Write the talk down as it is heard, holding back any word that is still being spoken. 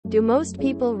Do most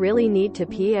people really need to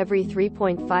pee every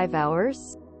 3.5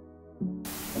 hours?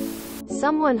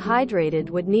 Someone hydrated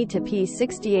would need to pee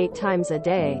 68 times a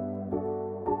day.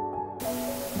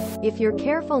 If you're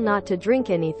careful not to drink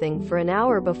anything for an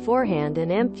hour beforehand and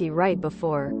empty right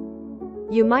before,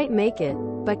 you might make it.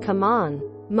 But come on.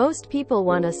 Most people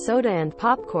want a soda and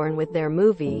popcorn with their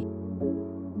movie.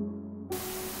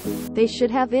 They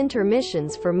should have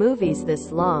intermissions for movies this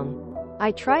long.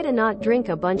 I try to not drink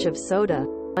a bunch of soda.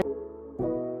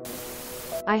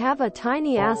 I have a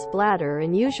tiny ass bladder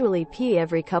and usually pee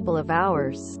every couple of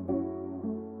hours.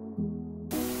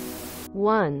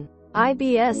 1.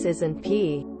 IBS isn't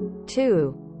pee.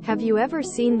 2. Have you ever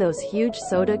seen those huge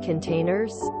soda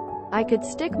containers? I could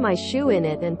stick my shoe in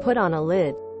it and put on a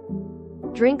lid.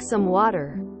 Drink some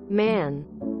water. Man.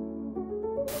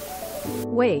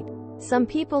 Wait, some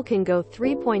people can go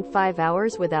 3.5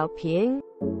 hours without peeing?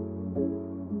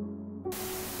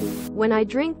 When I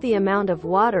drink the amount of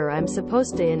water I'm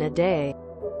supposed to in a day,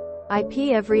 I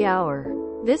pee every hour.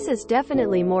 This is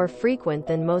definitely more frequent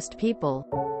than most people.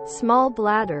 Small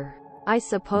bladder, I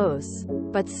suppose.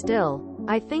 But still,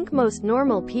 I think most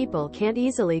normal people can't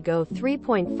easily go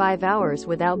 3.5 hours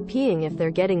without peeing if they're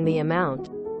getting the amount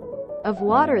of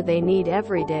water they need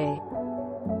every day.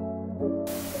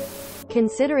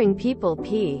 Considering people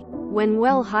pee, when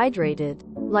well hydrated,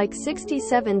 like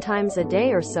 67 times a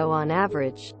day or so on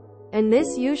average. And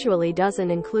this usually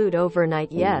doesn't include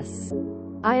overnight. Yes.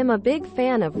 I am a big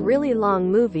fan of really long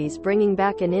movies bringing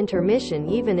back an intermission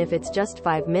even if it's just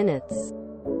 5 minutes.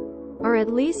 Or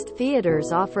at least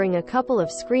theaters offering a couple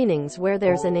of screenings where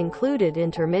there's an included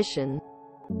intermission.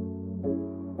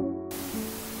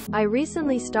 I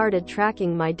recently started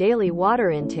tracking my daily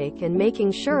water intake and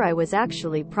making sure I was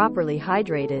actually properly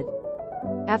hydrated.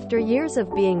 After years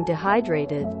of being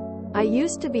dehydrated, I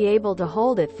used to be able to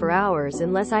hold it for hours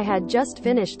unless I had just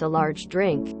finished a large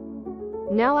drink.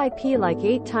 Now I pee like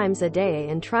 8 times a day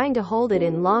and trying to hold it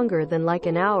in longer than like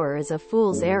an hour is a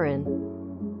fool's errand.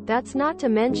 That's not to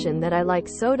mention that I like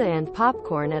soda and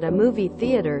popcorn at a movie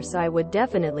theater, so I would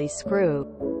definitely screw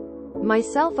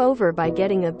myself over by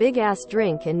getting a big ass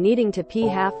drink and needing to pee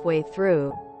halfway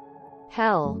through.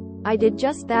 Hell, I did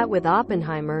just that with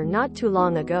Oppenheimer not too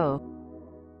long ago.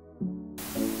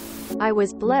 I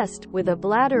was blessed with a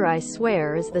bladder I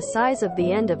swear is the size of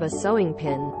the end of a sewing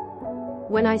pin.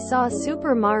 When I saw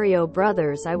Super Mario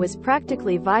Bros. I was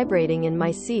practically vibrating in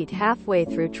my seat halfway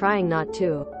through trying not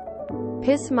to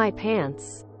piss my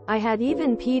pants. I had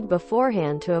even peed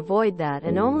beforehand to avoid that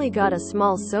and only got a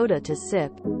small soda to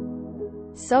sip.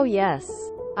 So yes,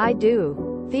 I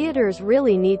do. Theaters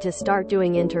really need to start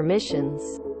doing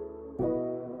intermissions.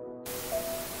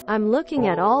 I'm looking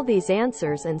at all these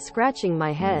answers and scratching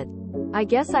my head. I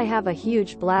guess I have a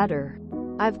huge bladder.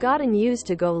 I've gotten used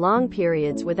to go long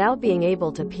periods without being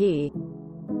able to pee.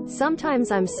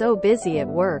 Sometimes I'm so busy at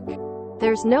work.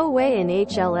 There's no way an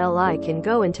HLLI can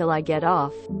go until I get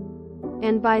off.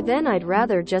 And by then I'd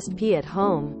rather just pee at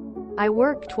home. I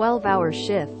work 12-hour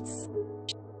shifts.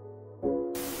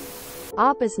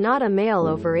 Op is not a male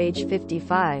over age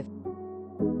 55.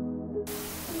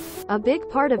 A big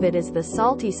part of it is the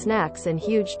salty snacks and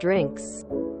huge drinks.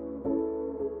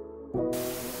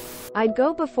 I'd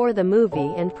go before the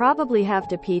movie and probably have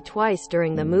to pee twice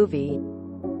during the movie.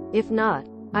 If not,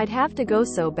 I'd have to go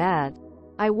so bad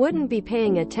I wouldn't be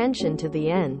paying attention to the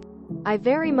end. I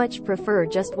very much prefer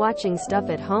just watching stuff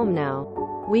at home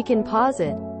now. We can pause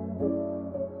it.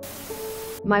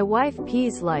 My wife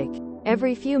pees like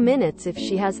every few minutes if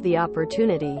she has the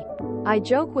opportunity. I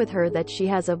joke with her that she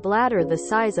has a bladder the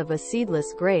size of a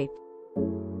seedless grape.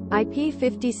 I pee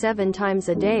 57 times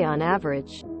a day on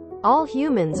average. All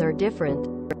humans are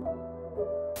different.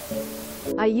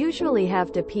 I usually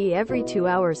have to pee every 2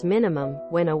 hours minimum,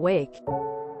 when awake.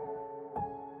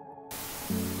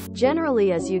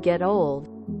 Generally as you get old.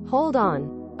 Hold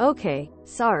on. Okay,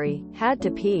 sorry, had to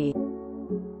pee.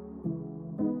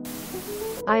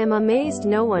 I am amazed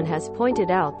no one has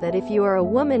pointed out that if you are a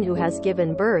woman who has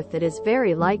given birth, it is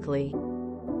very likely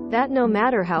that no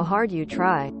matter how hard you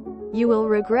try, you will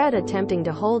regret attempting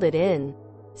to hold it in.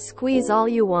 Squeeze all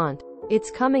you want. It's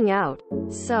coming out.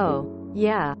 So,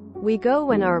 yeah, we go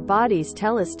when our bodies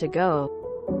tell us to go.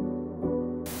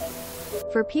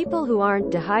 For people who aren't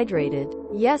dehydrated,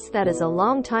 yes, that is a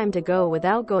long time to go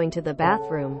without going to the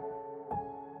bathroom.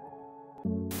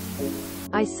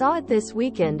 I saw it this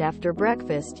weekend after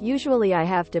breakfast. Usually I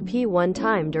have to pee 1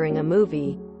 time during a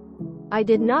movie. I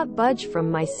did not budge from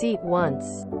my seat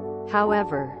once.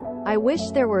 However, I wish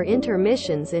there were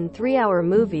intermissions in 3-hour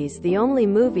movies. The only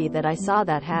movie that I saw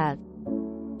that had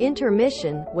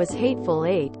intermission was Hateful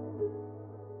Eight.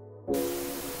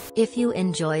 If you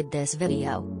enjoyed this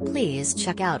video, please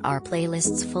check out our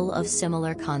playlists full of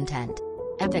similar content.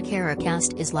 Epic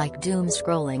Ericast is like doom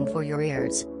scrolling for your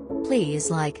ears.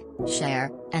 Please like, share,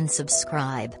 and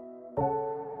subscribe.